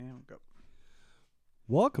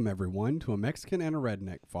Welcome, everyone, to A Mexican and a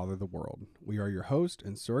Redneck Father the World. We are your host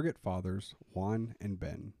and surrogate fathers, Juan and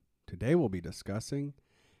Ben. Today we'll be discussing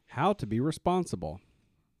how to be responsible.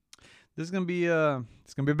 This is gonna be a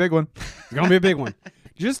big one. It's going to be a big one.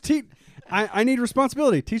 Just teach. I need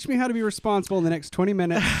responsibility. Teach me how to be responsible in the next 20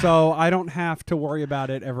 minutes so I don't have to worry about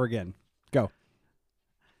it ever again. Go.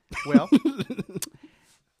 Well,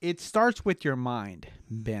 it starts with your mind,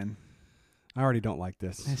 Ben. I already don't like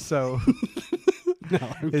this. So No,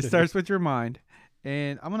 I'm it kidding. starts with your mind,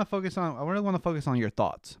 and I really want to focus on your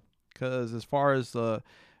thoughts, because as far as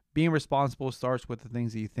being responsible starts with the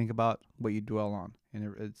things that you think about, what you dwell on,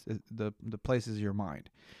 and it's the places of your mind.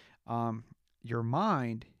 Your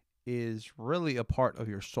mind is really a part of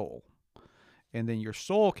your soul. And then your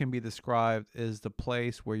soul can be described as the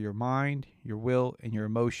place where your mind, your will, and your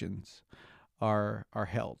emotions are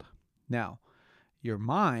held. Now, your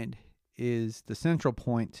mind is the central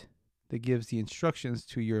point that gives the instructions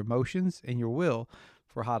to your emotions and your will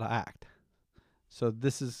for how to act. So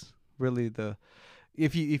this is really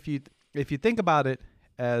if you think about it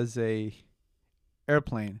as a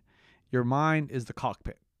airplane, your mind is the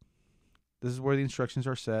cockpit. This is where the instructions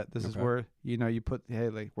are set. This is Okay. where, you put, hey,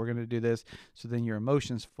 like, we're going to do this. So then your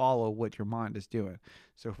emotions follow what your mind is doing.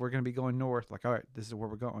 So if we're going to be going north, like, all right, this is where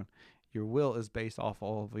we're going. Your will is based off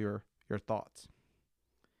all of your thoughts.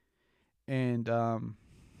 And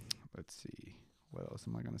let's see. What else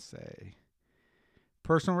am I going to say?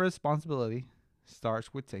 Personal responsibility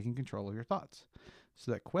starts with taking control of your thoughts. So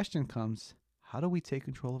that question comes, how do we take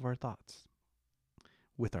control of our thoughts?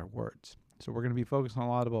 With our words. So we're going to be focusing a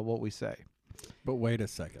lot about what we say. But wait a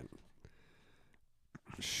second.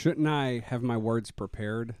 Shouldn't I have my words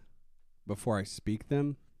prepared before I speak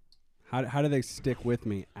them? How do they stick with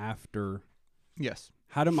me after? Yes.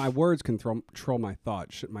 How do my words control my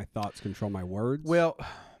thoughts? Should my thoughts control my words? Well,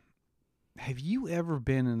 have you ever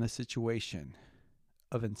been in a situation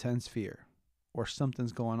of intense fear, or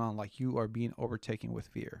something's going on, like you are being overtaken with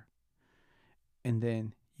fear, and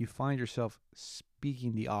then you find yourself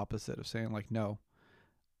speaking the opposite of saying, like, no,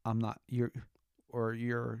 I'm not, or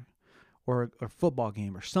a football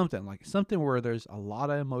game or something where there's a lot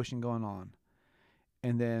of emotion going on.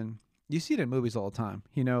 And then you see it in movies all the time,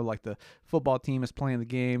 like the football team is playing the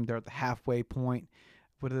game. They're at the halfway point.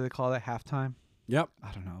 What do they call that? Halftime? Yep.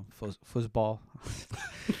 I don't know. Foosball.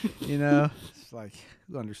 It's like,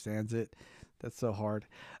 who understands it? That's so hard.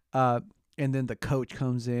 And then the coach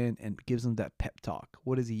comes in and gives them that pep talk.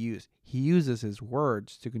 What does he use? He uses his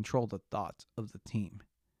words to control the thoughts of the team.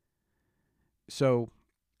 So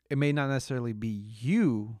it may not necessarily be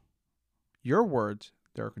your words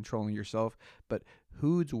that are controlling yourself, but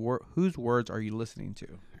whose words are you listening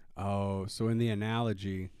to? Oh, so in the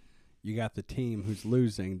analogy, you got the team who's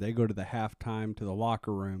losing. They go to the halftime, to the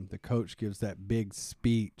locker room. The coach gives that big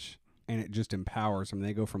speech, and it just empowers them.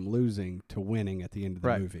 They go from losing to winning at the end of the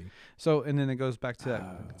Right. movie. So, and then it goes back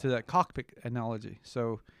to that cockpit analogy.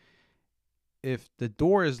 So if the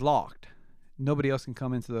door is locked, nobody else can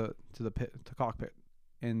come into the cockpit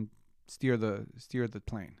and steer the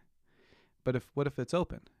plane. But what if it's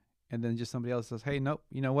open? And then just somebody else says, hey, nope,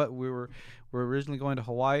 you know what? We're originally going to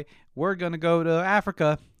Hawaii. We're going to go to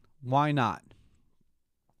Africa. Why not?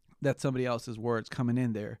 That's somebody else's words coming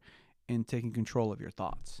in there and taking control of your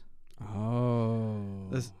thoughts. Oh.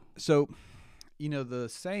 So, the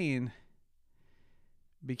saying,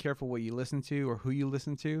 be careful what you listen to or who you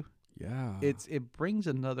listen to. Yeah. It brings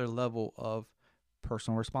another level of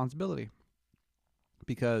personal responsibility,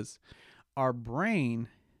 because our brain,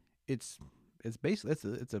 it's basically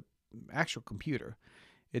it's a actual computer.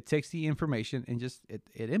 It takes the information and just it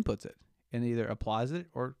inputs it and either applies it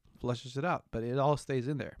or flushes it out, but it all stays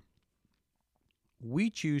in there.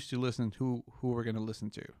 We choose to listen to who we're going to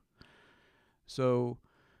listen to. So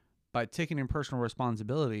by taking in personal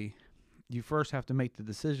responsibility, you first have to make the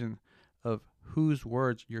decision of whose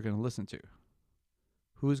words you're going to listen to.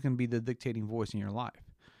 Who's going to be the dictating voice in your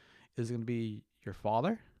life? Is it going to be your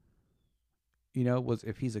father?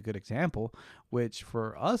 If he's a good example, which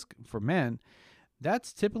for us, for men,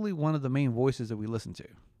 that's typically one of the main voices that we listen to.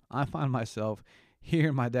 I find myself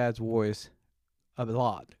hearing my dad's voice a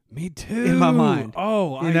lot. Me too. In my mind.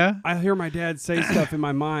 Oh, I hear my dad say stuff in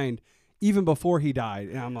my mind even before he died,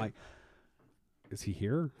 and I'm like, is he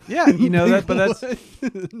here? Yeah,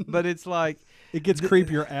 but it's like, it gets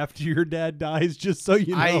creepier after your dad dies, just so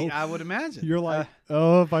you know. I would imagine. You're like,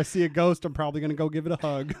 oh, if I see a ghost, I'm probably going to go give it a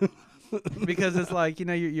hug. Because it's like,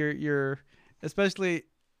 you're especially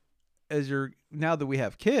now that we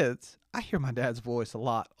have kids, I hear my dad's voice a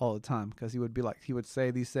lot all the time, because he would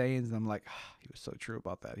say these sayings, and I'm like, he was so true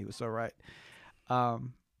about that. He was so right.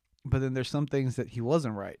 But then there's some things that he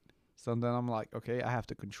wasn't right. So then I'm like, okay, I have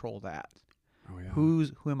to control that. Oh yeah. Who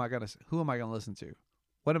am I gonna listen to?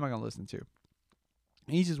 What am I gonna listen to?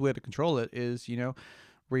 The easiest way to control it is,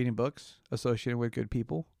 reading books, associating with good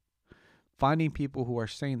people, finding people who are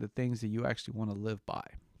saying the things that you actually want to live by.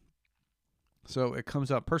 So it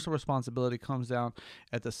comes out, personal responsibility comes down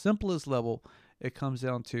at the simplest level. It comes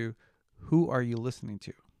down to who are you listening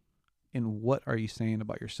to, and what are you saying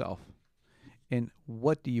about yourself, and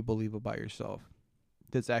what do you believe about yourself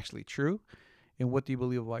that's actually true, and what do you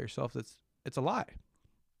believe about yourself that's it's a lie.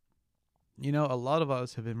 A lot of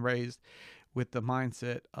us have been raised with the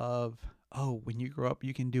mindset of, oh, when you grow up,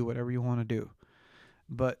 you can do whatever you want to do.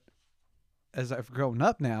 But as I've grown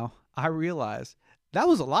up now, I realize that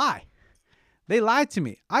was a lie. They lied to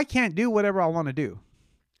me. I can't do whatever I want to do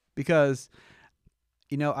because,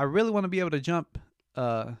 I really want to be able to jump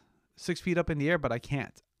 6 feet up in the air, but I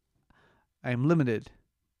can't. I am limited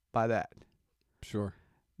by that. Sure.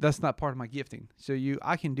 That's not part of my gifting. So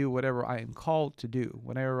I can do whatever I am called to do,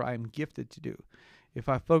 whatever I am gifted to do. If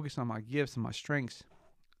I focus on my gifts and my strengths,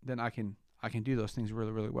 then I can do those things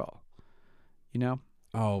really, really well.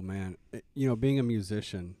 Oh man, being a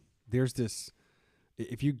musician, there's this.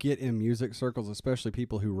 If you get in music circles, especially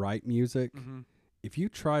people who write music, if you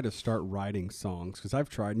try to start writing songs, because I've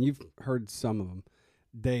tried and you've heard some of them,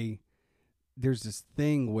 there's this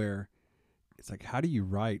thing where it's like, how do you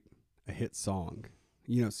write a hit song?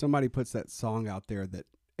 Somebody puts that song out there that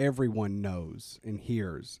everyone knows and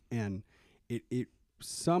hears, and it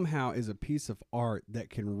somehow is a piece of art that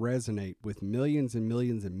can resonate with millions and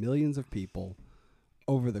millions and millions of people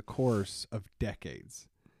over the course of decades.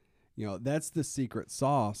 That's the secret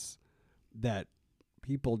sauce that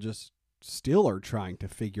people just still are trying to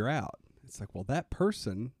figure out. It's like, well, that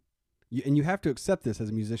person, and you have to accept this as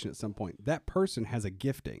a musician at some point, that person has a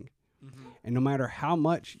gifting. Mm-hmm. And no matter how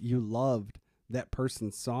much you loved that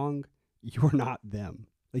person's song, you're not them.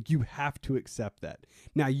 Like, you have to accept that.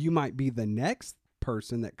 Now, you might be the next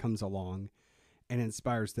person that comes along and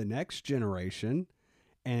inspires the next generation,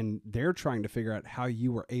 and they're trying to figure out how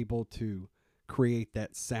you were able to create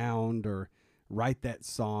that sound or write that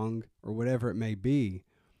song or whatever it may be.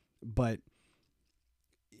 But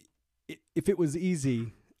if it was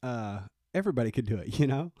easy, everybody could do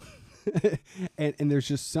it, and there's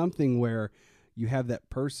just something where you have that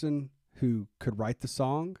person who could write the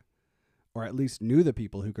song, or at least knew the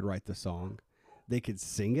people who could write the song. They could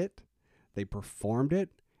sing it, they performed it,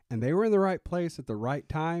 and they were in the right place at the right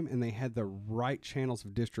time, and they had the right channels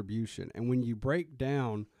of distribution. And when you break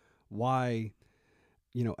down why,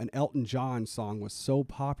 an Elton John song was so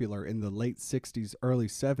popular in the late 60s, early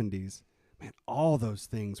 70s, man, all those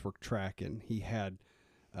things were tracking. He had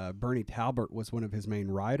Bernie Taupert was one of his main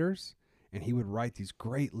writers, and he would write these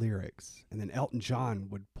great lyrics. And then Elton John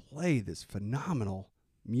would play this phenomenal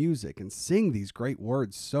music and sing these great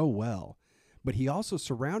words so well. But he also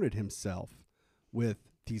surrounded himself with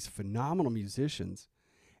these phenomenal musicians,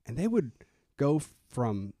 and they would go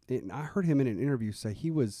from, and I heard him in an interview say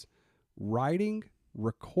he was writing,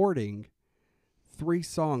 recording 3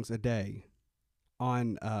 songs a day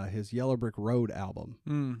on his Yellow Brick Road album.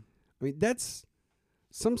 I mean, that's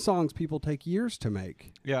some songs people take years to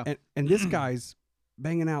make. Yeah. And this guy's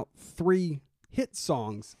banging out 3 hit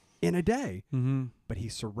songs in a day. Mm-hmm. But he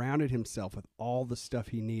surrounded himself with all the stuff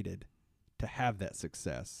he needed to have that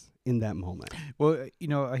success in that moment. Well,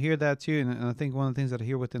 I hear that too. And I think one of the things that I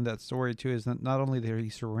hear within that story too is that not only did he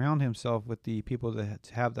surround himself with the people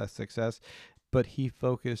that have that success, but he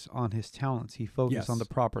focused on his talents. He focused on the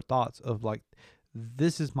proper thoughts of like,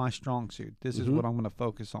 this is my strong suit. This is what I'm going to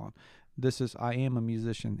focus on. I am a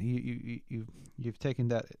musician. You've taken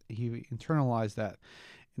that, you internalized that.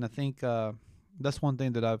 And I think that's one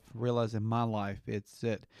thing that I've realized in my life. It's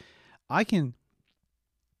that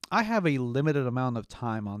I have a limited amount of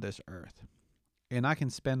time on this earth, and I can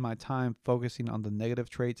spend my time focusing on the negative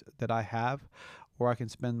traits that I have, or I can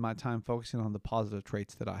spend my time focusing on the positive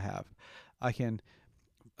traits that I have. I can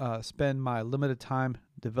spend my limited time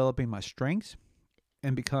developing my strengths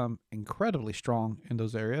and become incredibly strong in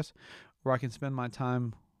those areas, or I can spend my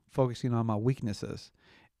time focusing on my weaknesses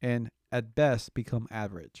and at best become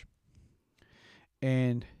average.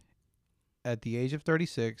 And at the age of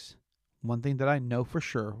 36, one thing that I know for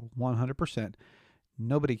sure, 100%,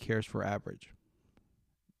 nobody cares for average.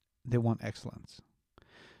 They want excellence.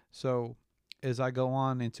 So as I go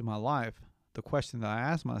on into my life, the question that I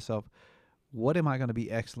ask myself, what am I going to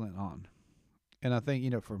be excellent on? And I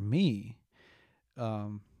think, for me,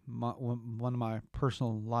 one of my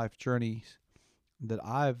personal life journeys that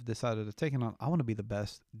I've decided to take on, I want to be the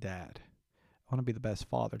best dad. I want to be the best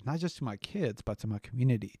father, not just to my kids, but to my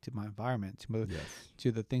community, to my environment,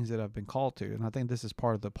 to the things that I've been called to. And I think this is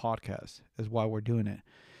part of the podcast, is why we're doing it,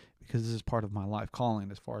 because this is part of my life calling,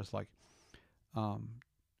 as far as like,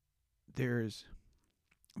 there is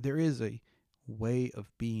a way of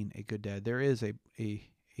being a good dad. There is a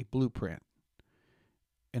blueprint,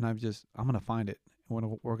 and I'm going to find it.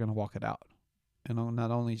 We're going to walk it out, and I'll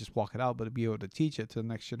not only just walk it out, but to be able to teach it to the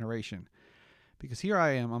next generation. Because here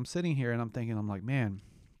I am, I'm sitting here and I'm thinking, I'm like, man,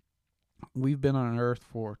 we've been on earth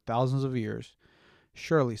for thousands of years.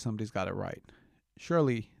 Surely somebody's got it right.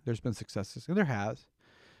 Surely there's been successes, and there has,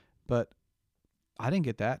 but I didn't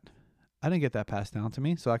get that. I didn't get that passed down to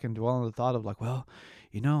me, so I can dwell on the thought of like, well,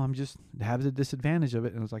 I'm just have the disadvantage of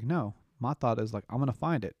it. And it's like, no, my thought is like, I'm going to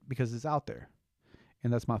find it because it's out there,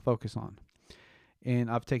 and that's my focus on. And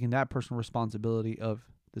I've taken that personal responsibility of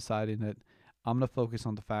deciding that I'm going to focus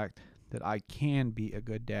on the fact that I can be a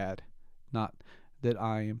good dad, not that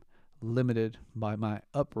I am limited by my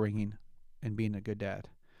upbringing and being a good dad.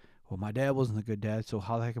 Well, my dad wasn't a good dad, so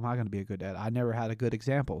how the heck am I going to be a good dad? I never had a good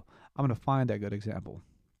example. I'm going to find that good example.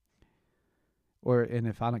 And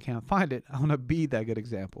if I can't find it, I'm going to be that good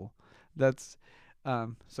example. That's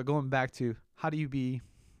so going back to how to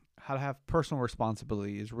have personal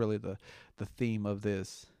responsibility is really the theme of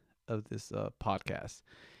this podcast.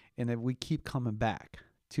 And if we keep coming back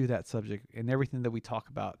to that subject and everything that we talk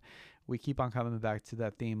about, we keep on coming back to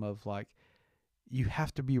that theme of like, you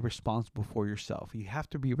have to be responsible for yourself. You have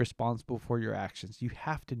to be responsible for your actions. You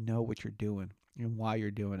have to know what you're doing and why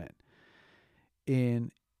you're doing it.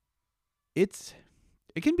 And it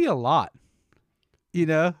can be a lot,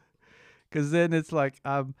 because then it's like,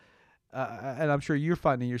 and I'm sure you're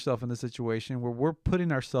finding yourself in a situation where we're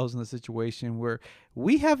putting ourselves in a situation where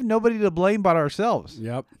we have nobody to blame but ourselves.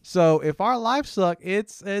 Yep. So if our lives suck,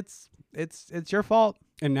 it's your fault.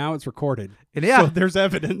 And now it's recorded. And yeah. So there's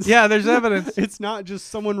evidence. Yeah, there's evidence. It's not just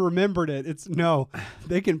someone remembered it.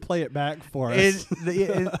 They can play it back for us.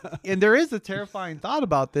 And there is a terrifying thought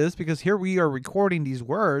about this, because here we are recording these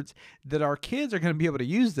words that our kids are going to be able to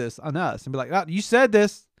use this on us and be like, oh, you said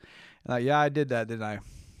this. And like, yeah, I did that, didn't I?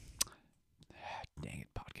 Dang it,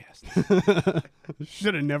 podcast.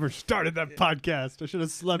 Should have never started that podcast. I should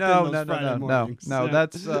have slept in those Friday mornings. No,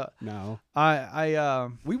 that's no.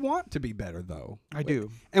 We want to be better though. I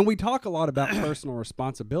do. And we talk a lot about personal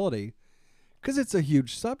responsibility because it's a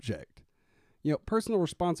huge subject. Personal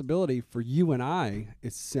responsibility for you and I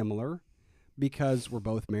is similar because we're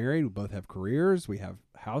both married, we both have careers, we have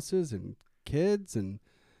houses and kids, and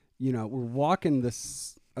we're walking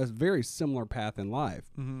a very similar path in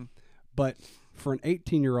life. Mm-hmm. But for an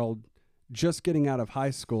 18-year-old just getting out of high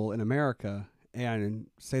school in America and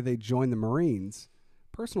say they join the Marines,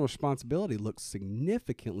 personal responsibility looks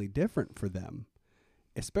significantly different for them,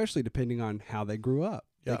 especially depending on how they grew up.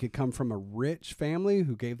 Yep. They could come from a rich family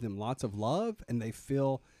who gave them lots of love, and they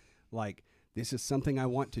feel like this is something I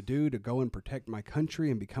want to do to go and protect my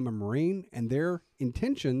country and become a Marine, and their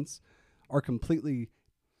intentions are completely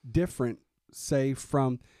different, say,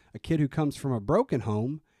 from a kid who comes from a broken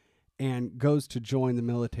home and goes to join the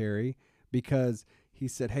military because he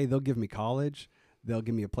said, hey, they'll give me college, they'll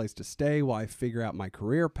give me a place to stay while I figure out my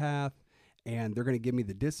career path, and they're going to give me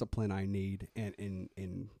the discipline I need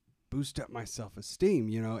and boost up my self-esteem,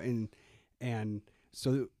 and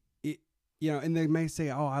so it, and they may say,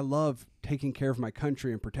 oh, I love taking care of my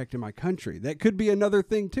country and protecting my country. That could be another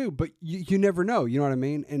thing too, but you never know, you know what I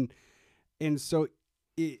mean? And so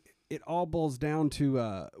it all boils down to,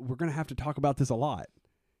 we're going to have to talk about this a lot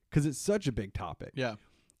because it's such a big topic. Yeah.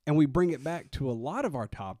 And we bring it back to a lot of our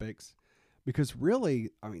topics because really,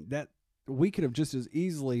 that we could have just as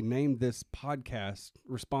easily named this podcast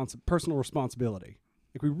personal responsibility.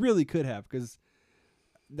 Like we really could have, because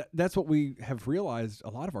that's what we have realized a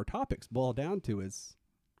lot of our topics boil down to is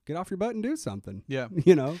get off your butt and do something. Yeah.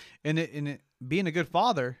 And it being a good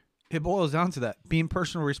father, it boils down to that, being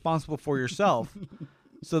personally responsible for yourself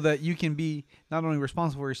so that you can be not only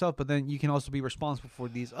responsible for yourself, but then you can also be responsible for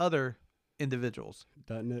these other individuals,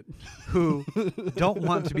 doesn't it? Who don't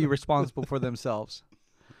want to be responsible for themselves,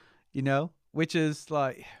 which is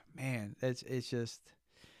like, man, it's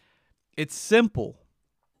simple.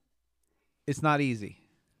 It's not easy.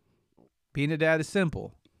 Being a dad is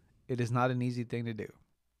simple. It is not an easy thing to do.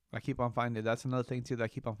 I keep on finding it. That's another thing too that I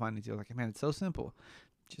keep on finding too. Like, man, it's so simple.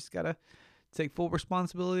 Just gotta take full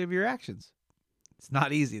responsibility of your actions. It's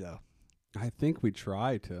not easy though. I think we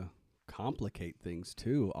try to complicate things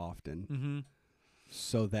too often,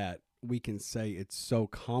 so that we can say it's so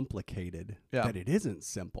complicated that it isn't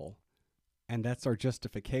simple, and that's our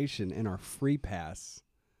justification and our free pass,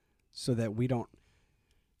 so that we don't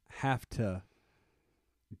have to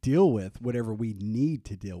deal with whatever we need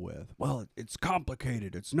to deal with. Well, it's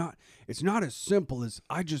complicated. It's not as simple as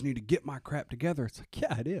I just need to get my crap together. It's like,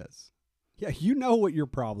 yeah, it is. Yeah, you know what your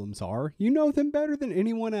problems are. You know them better than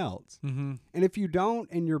anyone else. Mm-hmm. And if you don't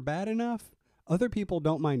and you're bad enough, other people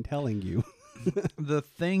don't mind telling you. The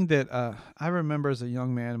thing that I remember as a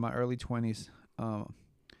young man in my early 20s,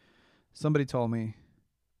 somebody told me,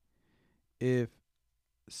 if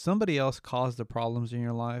somebody else caused the problems in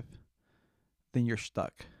your life, then you're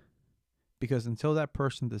stuck. Because until that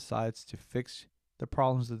person decides to fix the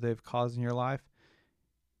problems that they've caused in your life,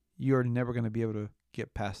 you're never going to be able to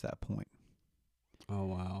get past that point. Oh,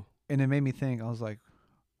 wow. And it made me think, I was like,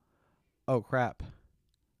 oh, crap.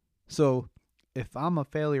 So if I'm a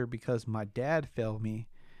failure because my dad failed me,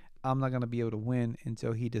 I'm not going to be able to win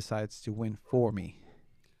until he decides to win for me.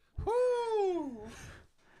 Woo!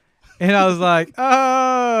 And I was like,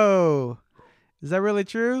 oh, is that really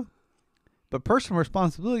true? But personal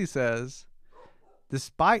responsibility says,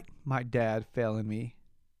 despite my dad failing me,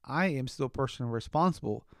 I am still personally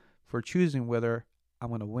responsible for choosing whether I'm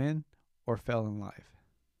going to win or fail in life.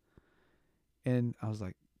 And I was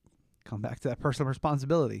like, come back to that personal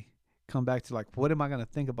responsibility. Come back to like, what am I going to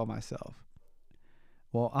think about myself?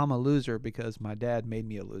 Well, I'm a loser because my dad made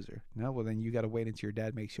me a loser. No, well, then you got to wait until your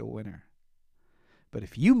dad makes you a winner. But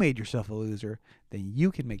if you made yourself a loser, then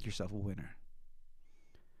you can make yourself a winner.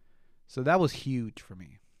 So that was huge for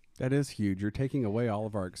me. That is huge. You're taking away all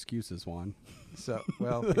of our excuses, Juan. So,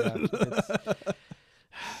 well, yeah,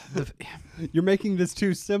 You're making this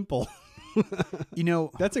too simple. you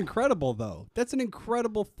know, That's incredible, though. That's an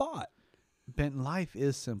incredible thought. Ben, life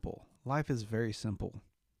is simple. Life is very simple.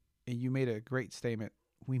 And you made a great statement.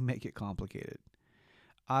 We make it complicated.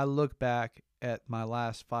 I look back at my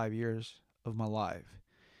last 5 years of my life,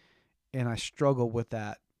 and I struggle with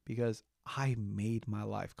that because I made my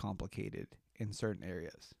life complicated in certain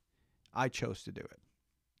areas. I chose to do it.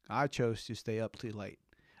 I chose to stay up too late.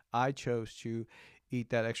 I chose to eat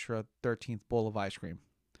that extra 13th bowl of ice cream.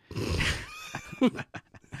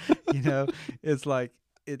 You know, it's like,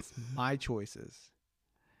 it's my choices.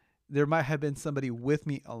 There might have been somebody with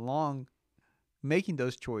me along making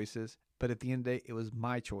those choices, but at the end of the day, it was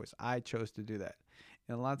my choice. I chose to do that.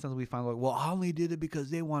 And a lot of times we find like, well, I only did it because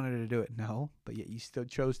they wanted to do it. No, but yet you still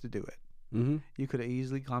chose to do it. Mm-hmm. You could have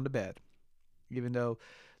easily gone to bed, even though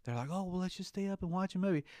they're like, oh, well, let's just stay up and watch a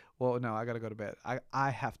movie. Well, no, I got to go to bed. I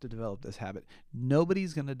have to develop this habit.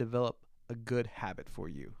 Nobody's going to develop a good habit for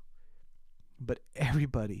you, but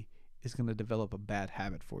everybody is going to develop a bad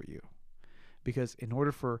habit for you. Because in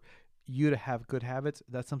order for you to have good habits,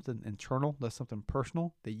 that's something internal, that's something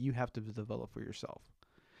personal that you have to develop for yourself.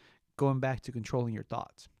 Going back to controlling your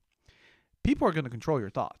thoughts. People are going to control your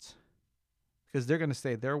thoughts because they're going to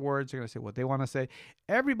say their words, they're going to say what they want to say.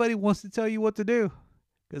 Everybody wants to tell you what to do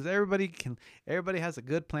because everybody has a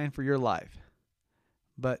good plan for your life.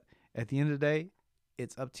 But at the end of the day,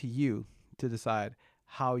 it's up to you to decide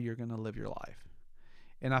how you're going to live your life.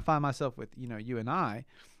 And I find myself with, you and I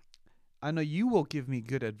know you will give me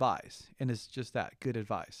good advice, and it's just that, good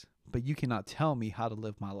advice. But you cannot tell me how to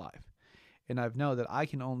live my life. And I know that I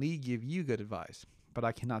can only give you good advice, but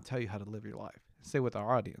I cannot tell you how to live your life. Same with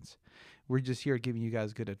our audience. We're just here giving you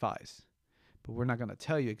guys good advice, but we're not going to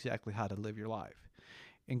tell you exactly how to live your life.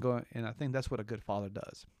 And I think that's what a good father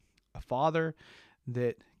does. A father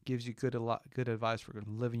that gives you good advice for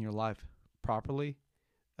living your life properly,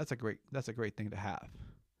 that's a great thing to have.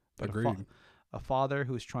 But Agreed. A father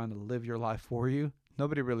who's trying to live your life for you,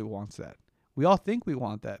 nobody really wants that. We all think we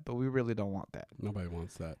want that, but we really don't want that. Nobody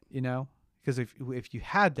wants that. Because if you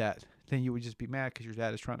had that, then you would just be mad because your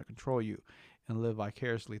dad is trying to control you and live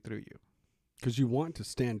vicariously through you. Because you want to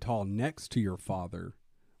stand tall next to your father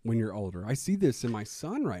when you're older. I see this in my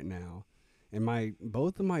son right now, and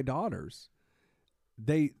both of my daughters.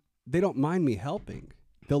 They don't mind me helping.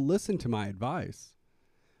 They'll listen to my advice,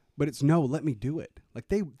 but it's no, let me do it. Like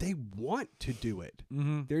they want to do it.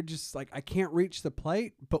 Mm-hmm. They're just like, I can't reach the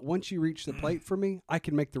plate, but once you reach the plate for me, I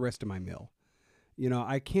can make the rest of my meal.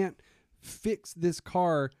 I can't fix this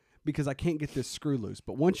car because I can't get this screw loose.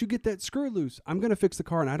 But once you get that screw loose, I'm going to fix the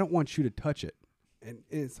car and I don't want you to touch it. And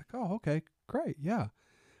it's like, oh, okay, great. Yeah.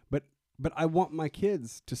 But I want my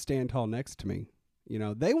kids to stand tall next to me.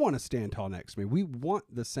 They want to stand tall next to me. We want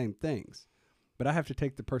the same things, but I have to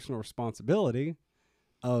take the personal responsibility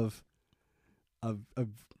of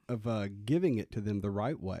giving it to them the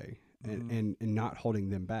right way and not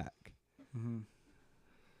holding them back. Mm-hmm.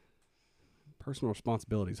 Personal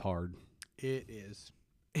responsibility is hard. It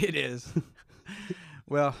is.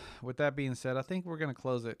 Well, with that being said, I think we're going to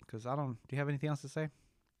close it because do you have anything else to say?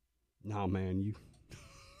 No, man,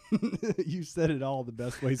 You said it all the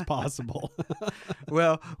best ways possible.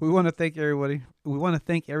 Well, we want to thank everybody. We want to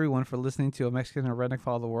thank everyone for listening to A Mexican and Redneck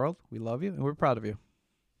Follow the World. We love you, and we're proud of you.